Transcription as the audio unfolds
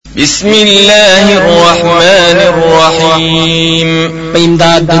بسم الله الرحمن الرحيم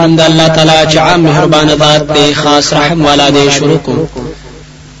بإمداد بنم دا اللہ تعالی چه عام مهربان ذات دے خاص رحم والا دے شروع کو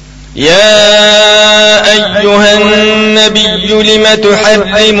يا أيها النبي لم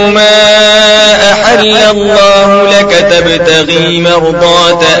تحرم ما أحل الله لك تبتغي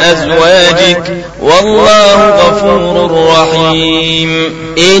مرضات أزواجك والله غفور رحيم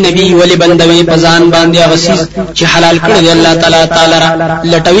اے نبی ولی بندوی پزان باندې غسیز چې حلال کړی دی الله تعالی را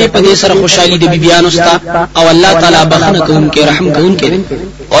لټوي په دې سره خوشحالي دی بیان استا او الله تعالی بخنه کوونکی رحم کوونکی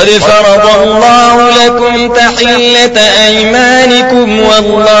قد فرض الله لكم تحلة أيمانكم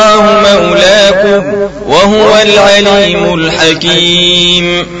والله مولاكم وهو العليم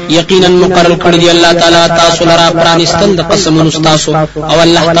الحكيم یقینا مقرر کړی دی الله تعالی تاسو لرا پرانستل د قسمونو تاسو او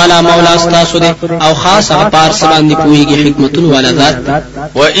الله تعالی مولا تاسو دی او خاص پار سباندې پويږي حکمتونو والا ذات.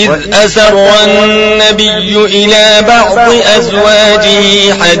 وإذ أسر النبي إلى بعض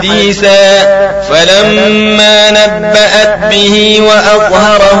أزواجه حديثا فلما نبأت به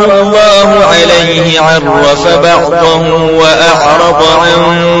وأظهره الله عليه عرف بعضه وأعرض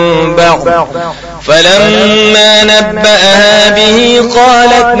عن بعض فلما نبأها به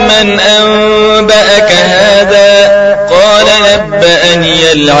قالت من أنبأك هذا قال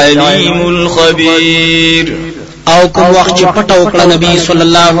نبأني العليم الخبير. او کوم وخت چې پټو کړ نبی صلی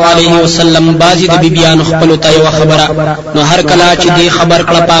الله علیه وسلم بازي د بیبيانو خپل ته یو خبره نو هر کله چې دی خبر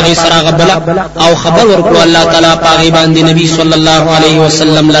کړه پاغي سره غبله او خبر ورکړو الله تعالی پاغي باندې نبی صلی الله علیه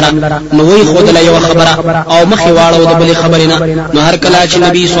وسلم لرا نو وی خود له یو خبره او مخې واړو د بل خبرینه نو هر کله چې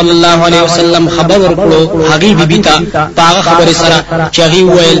نبی صلی الله علیه وسلم خبر ورکړو هغه بیبي ته پاغه خبره سره چې هغه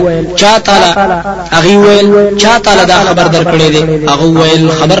ویل چا تعالی دا خبر درکړې دی هغه ویل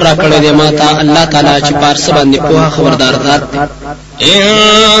خبر را کړې دی ماته الله تعالی چې پارس باندې خبردار ذات. إن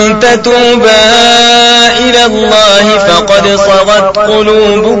تتوبا إلى الله فقد صغت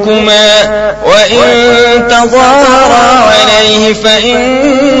قلوبكما وإن تظاهرا عليه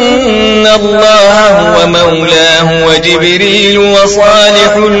فإن الله هو مولاه وجبريل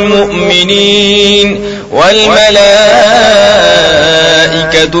وصالح المؤمنين والملائكة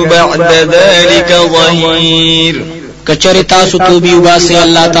بعد ذلك ظهير. کچری تاسو توبې وباسي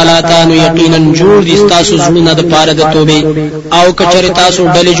الله تعالی ته نو یقینا جوړ دي تاسو زړونه د پاره د توبې او کچری تاسو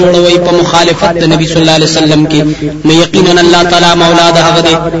ډلې جوړوي په مخالفت د نبی صلی الله علیه وسلم کې نو یقینا الله تعالی مولا د هغه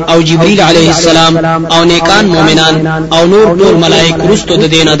دی او جبرئیل علیه السلام او نیکان مؤمنان او نور ټول ملائک رستو د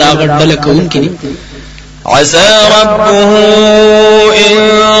دینه دا غړل کوونکي. عسى ربه إن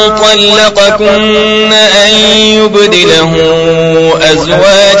طلقكن أن يبدله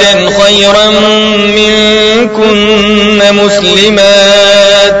أزواجا خيرا منكن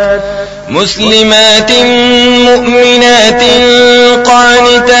مسلمات مؤمنات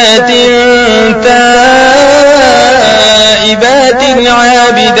قانتات تائبات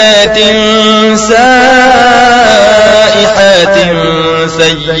عابدات سائحات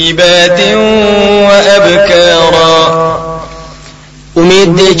ثيبات وأبكارا. امید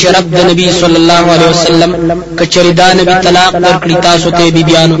دې چې رب د نبی صلی الله علیه وسلم کچری دا نبی طلاق ورکړي تاسو ته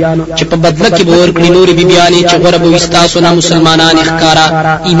بیبيانو چې په بدله کې به ورکړي نور بیبيانې چې غره به تاسو نه مسلمانان ښکارا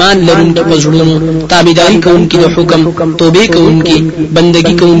ایمان لرونکي په زړونو تابعداري کوونکي د حکم توبې کوونکي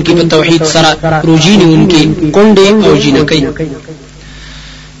بندگی کوونکي په توحید سره روزي نیونکي کونډې او جنکې.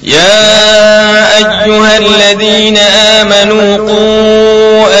 يا أيها الذين آمنوا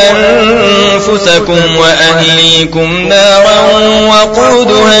قوا أنفسكم وأهليكم نارا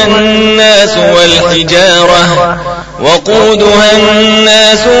وقودها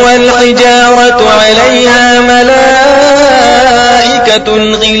الناس والحجارة عليها ملائكة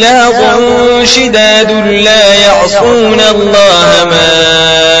غلاظ شداد لا يعصون الله ما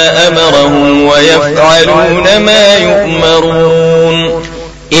أمرهم ويفعلون ما يؤمرون.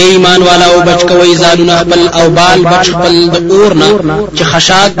 اے ایمان والا او بچ کوي زالونه خپل او بال بچ خپل د اورنا چې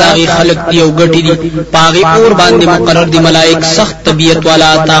خشاک داغي خلق دی او ګټي دي پاغي اور باندې مقرر دي ملائک سخت طبيعت والا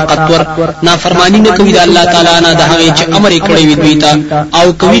طاقتور نافرمانی نه کوي د الله تعالی نه د هغه چې امر کړی وي دوی ته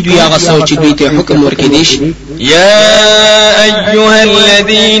او کوي دوی هغه سوچ دوی ته حکم ورکړي دي. يا أيها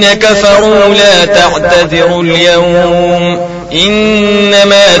الذين كفروا لا تعتذروا اليوم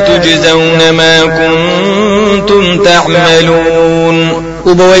إنما تجزون ما كنتم تعملون.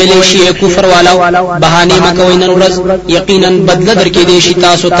 وبویل شي کفر والا بهانه مکوئ نن ورځ یقینا بدل درکې دي شي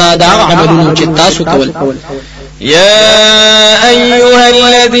تاسو ته دا عملونه چې تاسو کول. يا أيها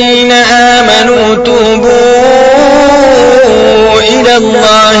الذين آمنوا توبوا إلى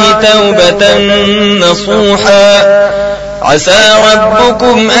الله توبة نصوحا عسى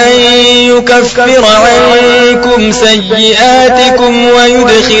ربكم أن يكفر عنكم سيئاتكم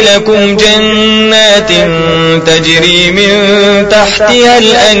ويدخلكم جنات تجري من تحتها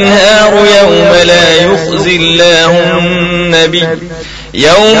الأنهار يوم لا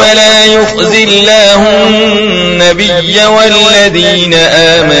يخزي الله النبي والذين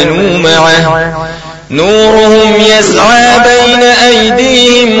آمنوا معه نورهم يسعى بين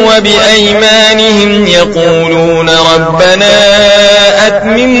أيديهم وبأيمانهم يقولون ربنا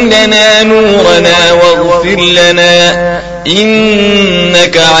أتمم لنا نورنا واغفر لنا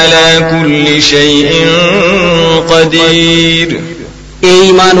إنك على كل شيء قدير.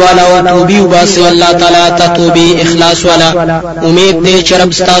 ایمان والا توبی وباسي الله تعالی ته توبی اخلاص والا امید دې چې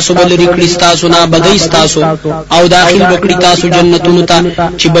رب ستاسو بل ریکړي ستاسو نه بدای ستاسو او داخل وکړي تاسو جنتونو ته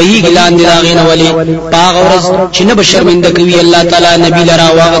چې بهي ګلان دي راغینه ولي پاغ ورځ چې نه بشرمنده کوي الله تعالی نبی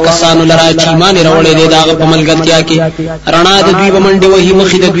لرا واغ کسانو لرا چې ایمان وروړي دي داغه په ملګرتیا کې رڼا د دوی بمنډي وਹੀ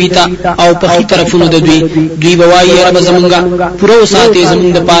مخې د دوی ته او په خي طرفونو د دوی بوایي رب زمونږه پرو ساتي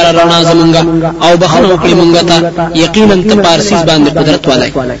زمونږ د پار رڼا زمونږه او بخنو کړی مونږه ته یقینا ته پارسیز باندې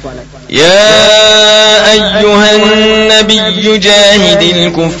يا أيها النبي جاهد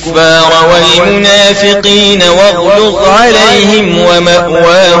الكفار والمنافقين واغلظ عليهم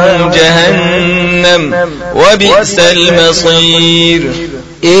ومأواهم جهنم وبئس المصير.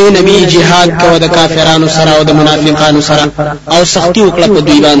 اے نبی جهاد کو د کافرانو سره او د منافقانو سره او سختی وکړه په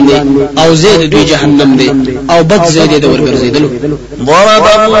دوی باندې او زید دوی جهنم دی او بد زید د ورګرځیدلو. ضرب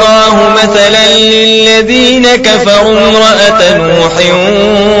الله مثلا للذين كفروا امرأة نوح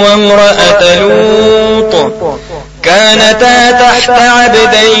وامرأة لوط كانتا تحت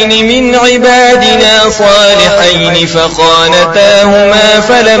عبدين من عبادنا صالحين فخانتاهما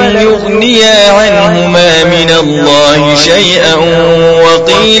فلم يغنيا عنهما من الله شيئا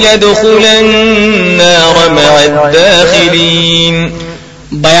وقيل ادخلا النار مع الداخلين.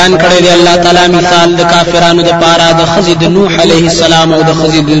 بیان کړی دی الله تعالی مثال د کافرانو د پاره د خزید د نوح علیه السلام او د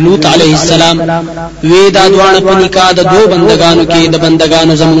خزید د لوط علیه السلام وی دا دوه په نکاح د دوه بندگانو کې د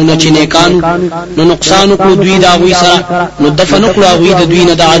بندگانو زمونږ چې نیکان نو نقصان کو دوی دا وی سره نو دفن کړو وی د دوی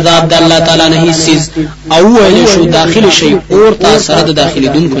نه د عذاب د الله تعالی نه هیڅ او ویل شو داخل شي اور تا سره د داخلي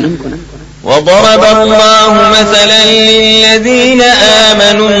دونکو. وضرب الله مثلا للذين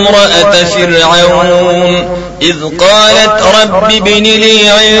آمنوا امرأة فرعون إذ قالت رب ابن لي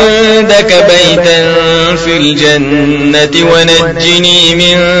عندك بيتا في الجنة ونجني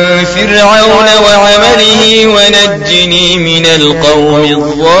من فرعون وعمله ونجني من القوم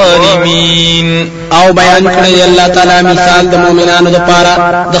الظالمين. او بیان کړی الله تعالی مثال د مؤمنانو د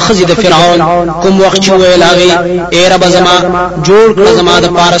پاره د خزید د فرعون کوم وخت چې ویل هغه اے رب زما جوړ کړ زما د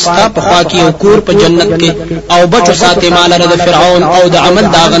پاره ستا په خوا کې او کور په جنت کې او بچو ساتي مال د فرعون او د عمل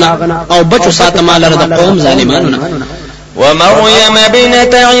داغنه او بچو ساتي مال د قوم ظالمانو. ومريم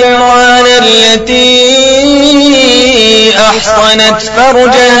ابنة عمران التي أحصنت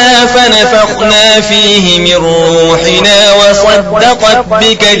فرجها فنفخنا فيه من روحنا وصدقت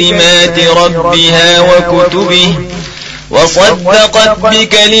بكلمات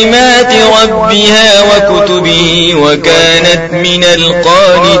ربها وكتبه وكانت من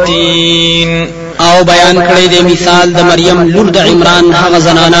القانتين. او بیان کړی دی مثال د مریم لور د عمران هغه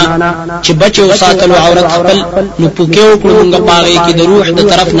زنانه چې بچو ساتلو عورت خپل نو پوکیو کړو موږ پاره کې د روح د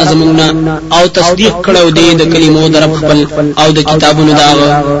طرف نظمونه او تصدیق کړو دی د کلمو در خپل او د کتابونو داغه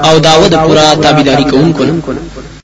او داود پورا تابعداري کوونکو.